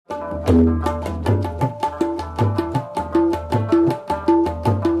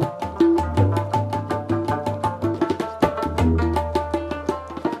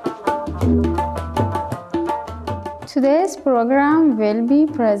program will be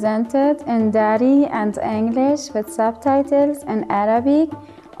presented in Dari and English with subtitles in Arabic,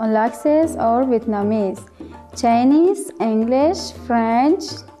 Ulaxes or Vietnamese, Chinese, English, French,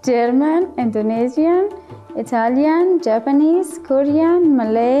 German, Indonesian, Italian, Japanese, Korean,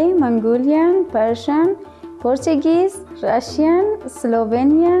 Malay, Mongolian, Persian, Portuguese, Russian,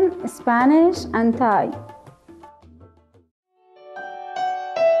 Slovenian, Spanish, and Thai.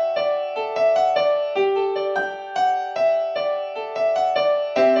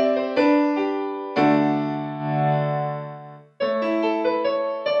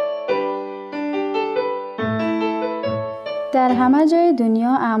 در همه جای دنیا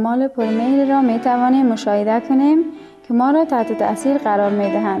اعمال پرمهر را می توانیم مشاهده کنیم که ما را تحت تأثیر قرار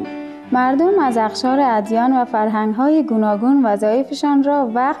می دهند. مردم از اقشار ادیان و فرهنگ‌های گوناگون وظایفشان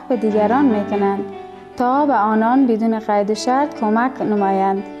را وقف به دیگران می کنند تا به آنان بدون قید و شرط کمک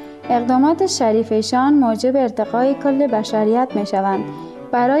نمایند. اقدامات شریفشان موجب ارتقای کل بشریت می شوند.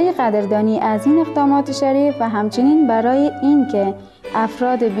 برای قدردانی از این اقدامات شریف و همچنین برای اینکه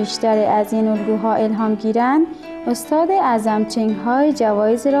افراد بیشتر از این الگوها الهام گیرند، استاد اعظم چینگ‌های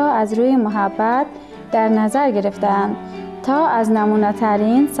جوایز را از روی محبت در نظر گرفتند تا از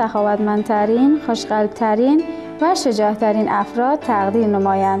نمونه‌ترین، سخاوتمندترین، خوشقلب‌ترین و شجاع‌ترین افراد تقدیر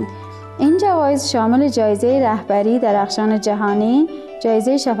نمایند. این جوایز شامل جایزه رهبری درخشان جهانی،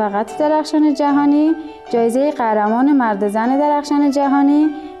 جایزه شفقت درخشان جهانی، جایزه قهرمان مرد زن درخشان جهانی،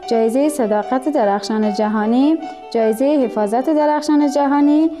 جایزه صداقت درخشان جهانی، جایزه حفاظت درخشان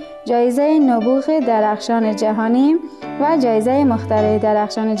جهانی، جایزه نبوغ درخشان جهانی و جایزه مخترع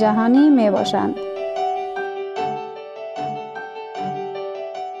درخشان جهانی می باشند.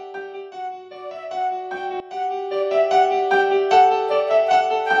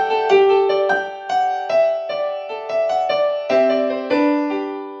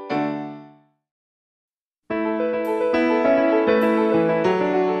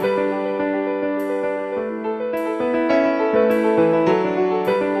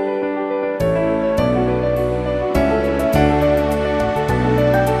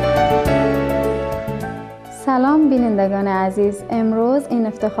 سلام بینندگان عزیز، امروز این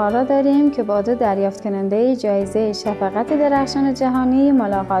افتخار را داریم که با دو دریافت کننده جایزه شفقت درخشان جهانی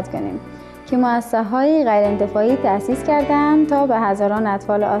ملاقات کنیم که مؤسسه‌های غیرانتفاعی تأسیس کردند تا به هزاران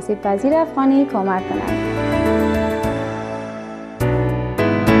اطفال آسیب پذیر افغانی کمک کنند.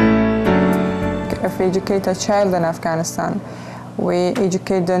 If we educate a child in Afghanistan, we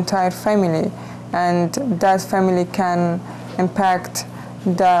educate the entire family, and that family can impact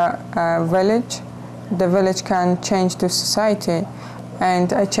the village. The village can change the society, and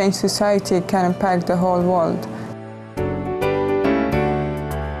a changed society can impact the whole world.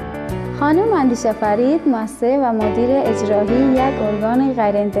 خانم اندیشه فرید، مؤسسه و مدیر اجرایی یک ارگان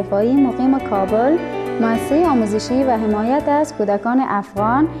غیرانتفاعی مقیم کابل، مؤسسه آموزشی و حمایت از کودکان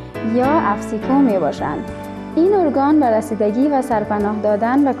افغان یا افسیکو می باشند. این ارگان به رسیدگی و سرپناه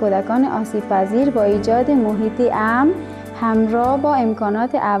دادن به کودکان آسیب پذیر با ایجاد محیطی امن همراه با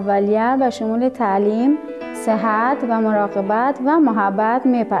امکانات اولیه به شمول تعلیم، صحت و مراقبت و محبت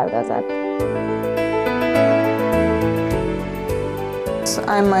می پردازد.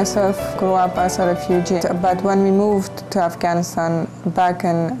 I myself grew up as a refugee, but when we moved to Afghanistan back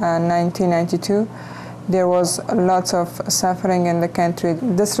in 1992, there was lots of suffering in the country.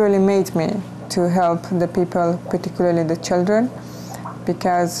 This really made me to help the people, particularly the children,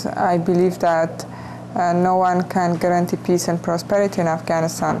 because I believe that no one can guarantee peace and prosperity in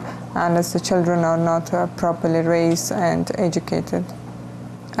Afghanistan unless the children are not properly raised and educated.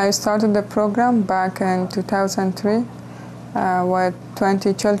 I started the program back in 2003 with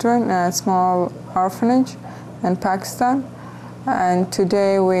 20 children in a small orphanage in Pakistan, and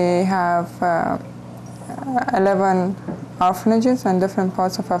today we have 11 orphanages in different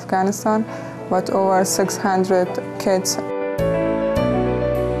parts of Afghanistan with over 600 kids.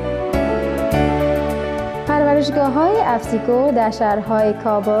 پرورشگاه‌های افسیکو در شهرهای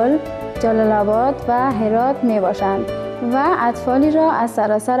کابل، جلال آباد و هرات می باشند و اطفالی را از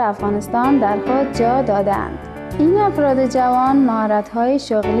سراسر افغانستان در خود جا دادند. این افراد جوان مهارت‌های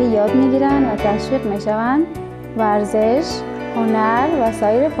شغلی یاد می‌گیرند و تشویق می‌شوند ورزش، هنر و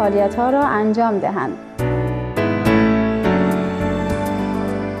سایر فعالیت‌ها را انجام دهند.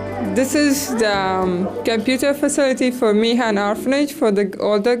 This is the computer facility for Mihan Orphanage for the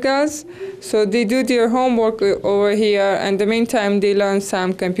older girls. So they do their homework over here, and in the meantime they learn some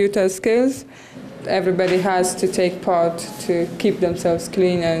computer skills. Everybody has to take part to keep themselves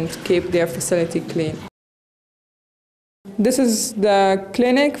clean and keep their facility clean. This is the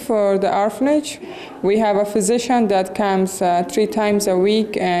clinic for the orphanage. We have a physician that comes 3 times a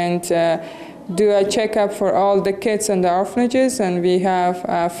week and do a checkup for all the kids in the orphanages, and we have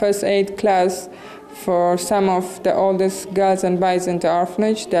a first aid class for some of the oldest girls and boys in the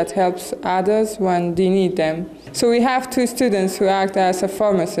orphanage that helps others when they need them. So we have 2 students who act as a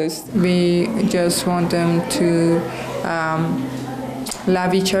pharmacist. We just want them to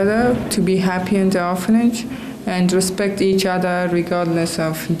love each other, to be happy in the orphanage, and respect each other regardless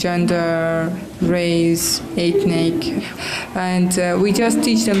of gender, race, ethnic. And we just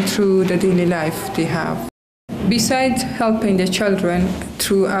teach them through the daily life they have. Besides helping the children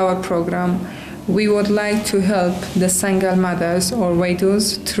through our program, we would like to help the single mothers or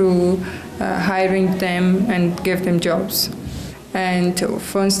widows through hiring them and give them jobs. And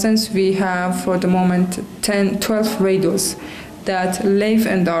for instance, we have for the moment 12 widows that live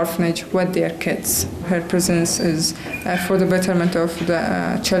in the orphanage with their kids. Her presence is for the betterment of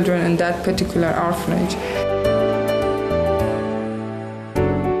the children in that particular orphanage.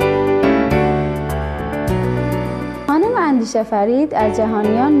 خانم اندیشه فرید از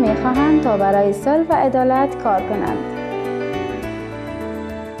جهانیان می‌خواهند تا برای صلح و عدالت کار کنند.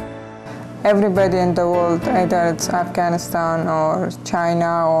 Everybody in the world, either it's Afghanistan or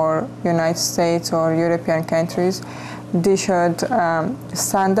China or United States or European countries, they should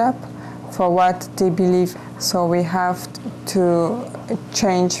stand up for what they believe. So we have to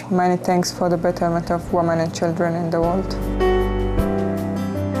change many things for the betterment of women and children in the world.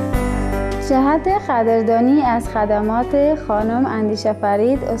 جهت قدردانی از خدمات خانم اندیشه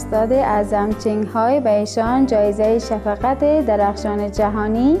فرید، استاد اعظم چینگهای به ایشان جایزه شفقت درخشان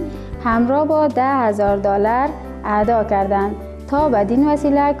جهانی همراه با $10,000 اهدا کردند تا بدین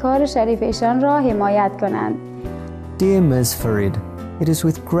وسیله کار شریف ایشان را حمایت کنند. Dear Ms. Farid, it is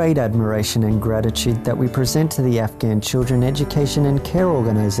with great admiration and gratitude that we present to the Afghan Children Education and Care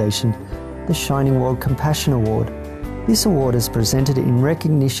Organisation the Shining World Compassion Award. This award is presented in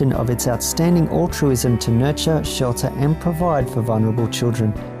recognition of its outstanding altruism to nurture, shelter and provide for vulnerable children,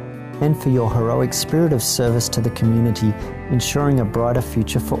 and for your heroic spirit of service to the community, ensuring a brighter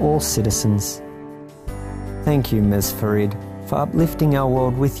future for all citizens. Thank you, Ms. Farid, for uplifting our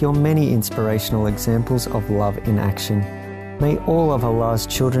world with your many inspirational examples of love in action. May all of Allah's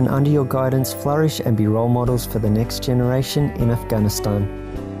children under your guidance flourish and be role models for the next generation in Afghanistan.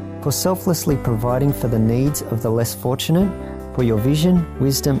 For selflessly providing for the needs of the less fortunate, for your vision,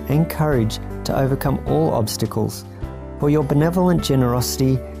 wisdom and courage to overcome all obstacles, for your benevolent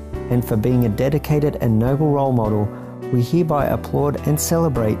generosity, and for being a dedicated and noble role model, we hereby applaud and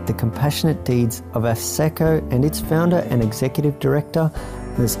celebrate the compassionate deeds of AFSECO and its founder and executive director,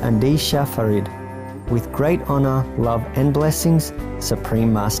 Ms. Andisha Farid. With great honour, love and blessings,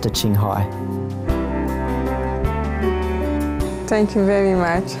 Supreme Master Qinghai. Thank you very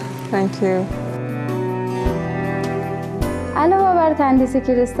much. Thank you. علاوه بر تندیس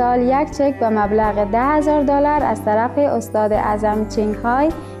کریستال، یک چک به مبلغ $10,000 از طرف استاد اعظم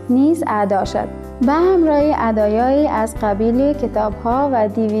چینگهای نیز اهدا شد. به همراه هدایایی از قبیل کتاب‌ها و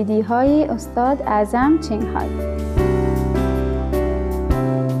دیویدی‌های استاد اعظم چینگهای.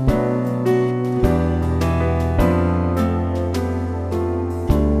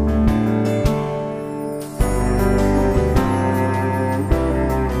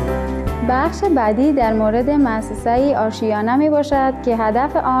 بخش بعدی در مورد مؤسسه آشیانه می باشد که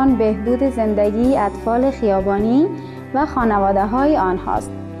هدف آن بهبود زندگی اطفال خیابانی و خانواده های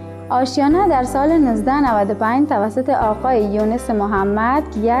آنهاست. آشیانه در سال 1995 توسط آقای یونس محمد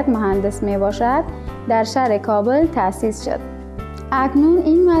که یک مهندس می باشد در شهر کابل تأسیس شد. اکنون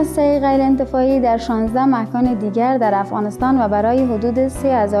این مؤسسه غیر انتفاعی در 16 مکان دیگر در افغانستان و برای حدود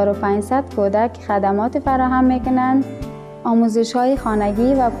 3500 کودک خدمات فراهم می کنند. آموزش‌های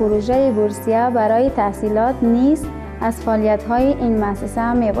خانگی و پروژه بورسیه برای تحصیلات نیز از فعالیت‌های این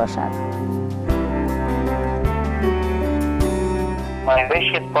مؤسسه میباشد. My wish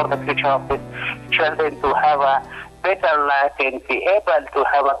is for the future of the children to have a better life and be able to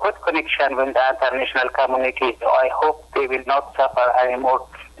have a good connection with the international community. I hope they will not suffer anymore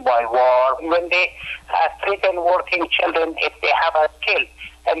by war. When they are stricken working children, if they have a skill,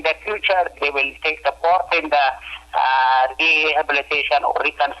 in the future they will take the part in the rehabilitation or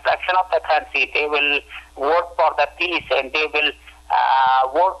reconstruction of the country. They will work for the peace and they will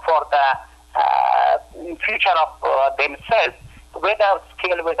work for the future of themselves. Without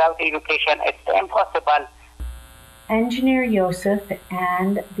skill, without education, it's impossible. Engineer Yosef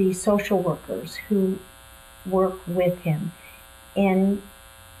and the social workers who work with him in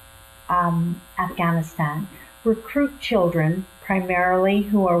Afghanistan recruit children primarily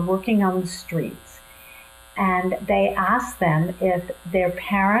who are working on the streets. And they ask them if their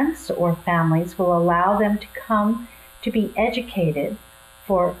parents or families will allow them to come to be educated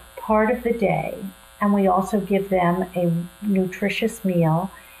for part of the day, and we also give them a nutritious meal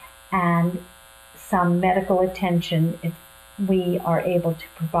and some medical attention if we are able to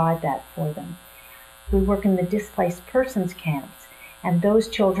provide that for them. We work in the displaced persons camps, and those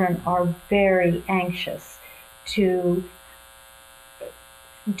children are very anxious to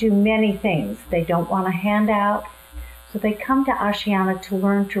do many things. They don't want a handout, so they come to Aschiana to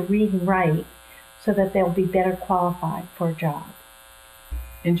learn to read and write so that they'll be better qualified for a job.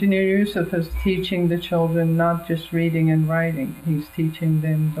 Engineer Yusuf is teaching the children not just reading and writing. He's teaching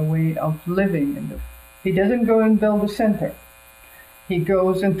them the way of living. He doesn't go and build a center. He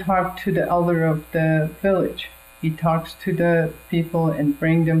goes and talks to the elder of the village. He talks to the people and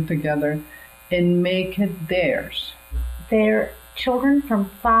bring them together and make it theirs. They're children from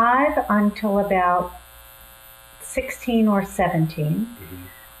 5 until about 16 or 17.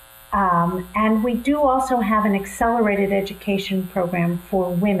 And we do also have an accelerated education program for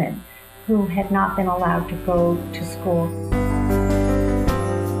women who had not been allowed to go to school.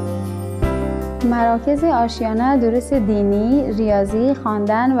 مراکز آشیانه دروس دینی، ریاضی،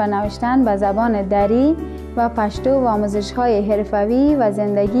 خواندن و نوشتن به زبان دری و پشتو و آموزش‌های حرفوی و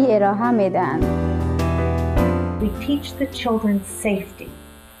زندگی ارائه می‌دهند. We teach the children safety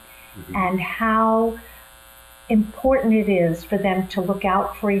and how important it is for them to look out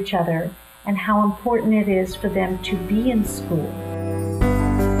for each other and how important it is for them to be in school.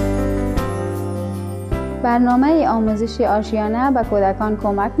 برنامه آموزشی آشیانه به کودکان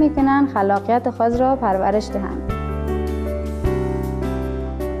کمک می‌کنند خلاقیت خود را پرورش دهند.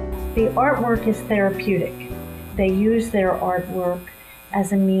 The artwork is therapeutic. They use their artwork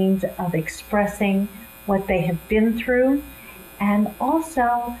as a means of expressing what they have been through and also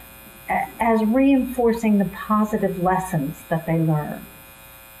as reinforcing the positive lessons that they learn.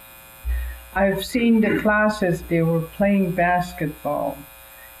 I've seen the classes, they were playing basketball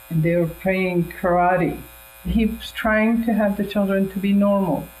and they were playing karate. He was trying to have the children to be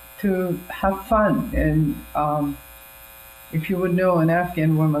normal, to have fun. And if you would know, an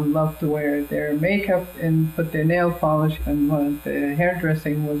Afghan woman loved to wear their makeup and put their nail polish, and one of the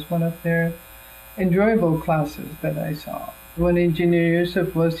hairdressing was one of their enjoyable classes that I saw. When Engineer Yusuf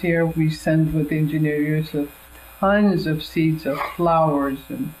was here, we sent with Engineer Yusuf tons of seeds of flowers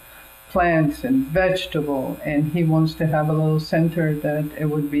and plants and vegetable, and he wants to have a little center that it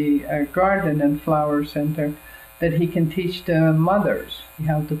would be a garden and flower center that he can teach the mothers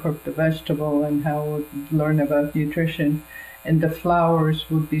how to cook the vegetable and how to learn about nutrition, and the flowers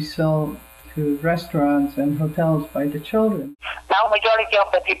would be sold to restaurants and hotels by the children. Now, majority of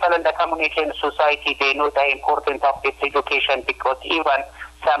the people in the community and society, they know the importance of this education because even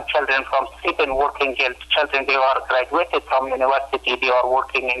some children from even working children, they are graduated from university, they are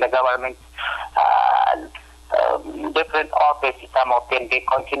working in the government, different offices, some of them, they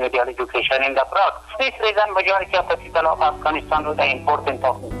continue their education in the abroad. This reason, majority of the people of Afghanistan know the importance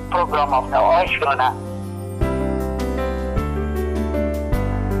of program of the Aschiana.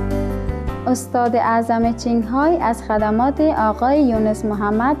 استاد اعظم چینگهای از خدمات آقای یونس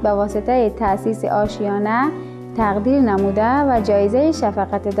محمد به واسطه تأسیس آشیانه تقدیر نموده و جایزه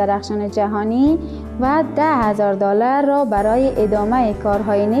شفقت درخشان جهانی و $10,000 را برای ادامه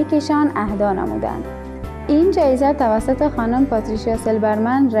کارهای نیکشان اهدا نمودند. این جایزه توسط خانم پاتریشیا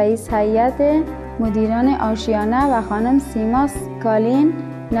سیلبرمن رئیس هیئت مدیران آشیانه و خانم سیما کالین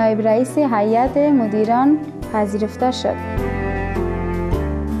نایب رئیس هیئت مدیران پذیرفته شد.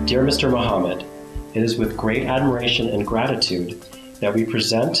 Dear Mr. Mohammed, it is with great admiration and gratitude that we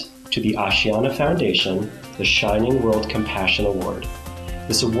present to the Aschiana Foundation the Shining World Compassion Award.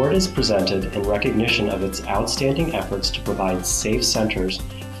 This award is presented in recognition of its outstanding efforts to provide safe centers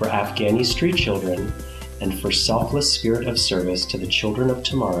for Afghani street children and for selfless spirit of service to the children of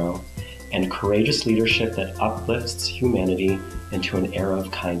tomorrow and courageous leadership that uplifts humanity into an era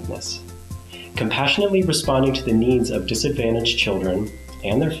of kindness. Compassionately responding to the needs of disadvantaged children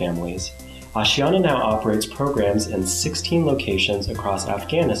and their families, Aschiana now operates programs in 16 locations across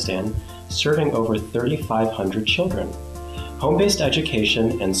Afghanistan, serving over 3,500 children. Home-based education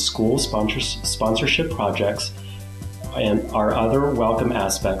and school sponsorship projects are other welcome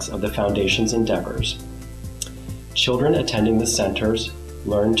aspects of the Foundation's endeavors. Children attending the centers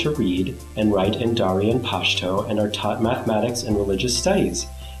learn to read and write in Dari and Pashto and are taught mathematics and religious studies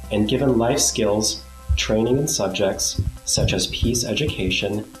and given life skills, training in subjects such as peace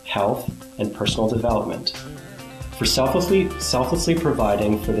education, health, and personal development. For selflessly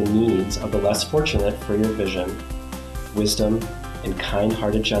providing for the needs of the less fortunate for your vision, wisdom, and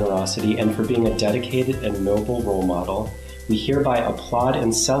kind-hearted generosity, and for being a dedicated and noble role model, we hereby applaud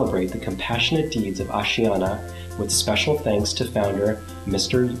and celebrate the compassionate deeds of Aschiana with special thanks to founder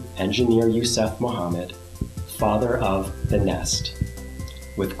Mr. Engineer Youssef Mohammed, father of The Nest.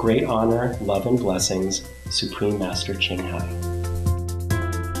 With great honor, love, and blessings, Supreme Master Ching Hai.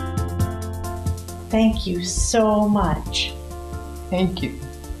 Thank you so much. Thank you.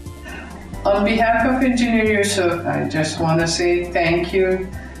 On behalf of Engineer Yusuf, I just want to say thank you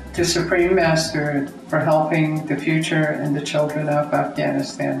to Supreme Master for helping the future and the children of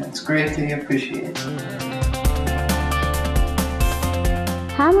Afghanistan. It's greatly appreciated.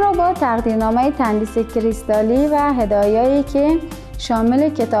 همراه با تقدیرنامه تندیس کریستالی و هدایایی که شامل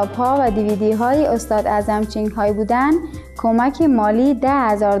کتاب‌ها و دیویدی‌های استاد اعظم چینگ های بودند، کمک مالی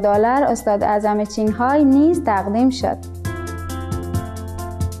 $10,000 استاد اعظم چینگ های نیز تقدیم شد.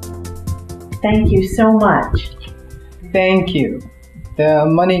 Thank you so much. Thank you. The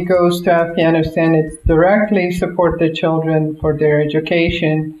money goes to Afghanistan. It's directly support the children for their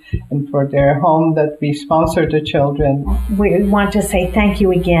education and for their home that we sponsor the children. We want to say thank you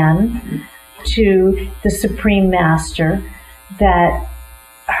again to the Supreme Master that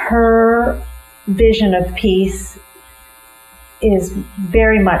her vision of peace is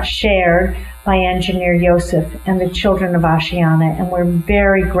very much shared by Engineer Yosef and the children of Aschiana, and we're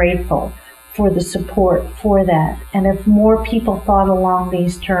very grateful for the support for that. And if more people thought along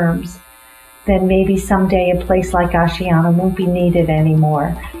these terms, then maybe someday a place like Aschiana won't be needed anymore.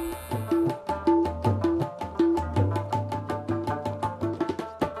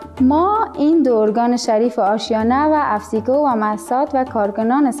 ما این دو ارگان شریف آشیانه و افسیکو و مصات و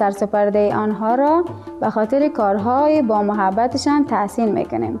کارکنان سرسپرده آنها را به خاطر کارهای با محبتشان تحسین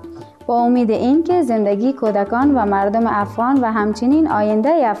میکنیم، با امید اینکه زندگی کودکان و مردم افغان و همچنین آینده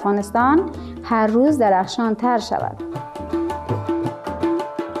افغانستان هر روز درخشان‌تر شود.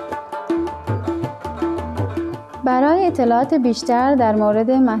 برای اطلاعات بیشتر در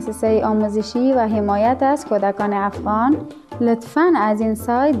مورد مؤسسه آموزشی و حمایت از کودکان افغان لطفاً از این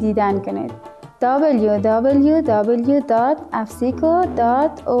سایت دیدن کنید: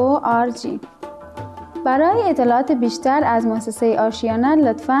 www.afsico.org. برای اطلاعات بیشتر از مؤسسه آشیانه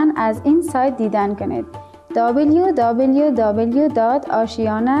لطفاً از این سایت دیدن کنید: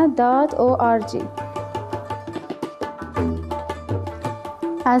 www.ashiana.org.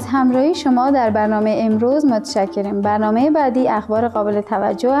 از همراهی شما در برنامه امروز متشکریم. برنامه بعدی اخبار قابل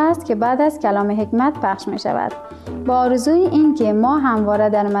توجه است که بعد از کلام حکمت پخش می شود. با آرزوی این که ما همواره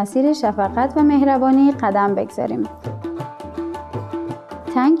در مسیر شفقت و مهربانی قدم بگذاریم.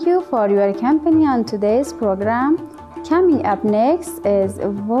 Thank you for your company on today's program. Coming up next is a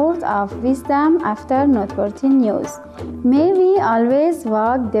word of wisdom after noteworthy news. May we always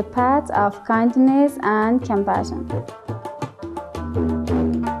walk the path of kindness and compassion.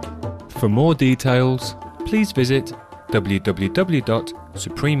 For more details, please visit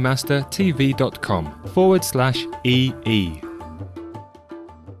www.suprememastertv.com/EE.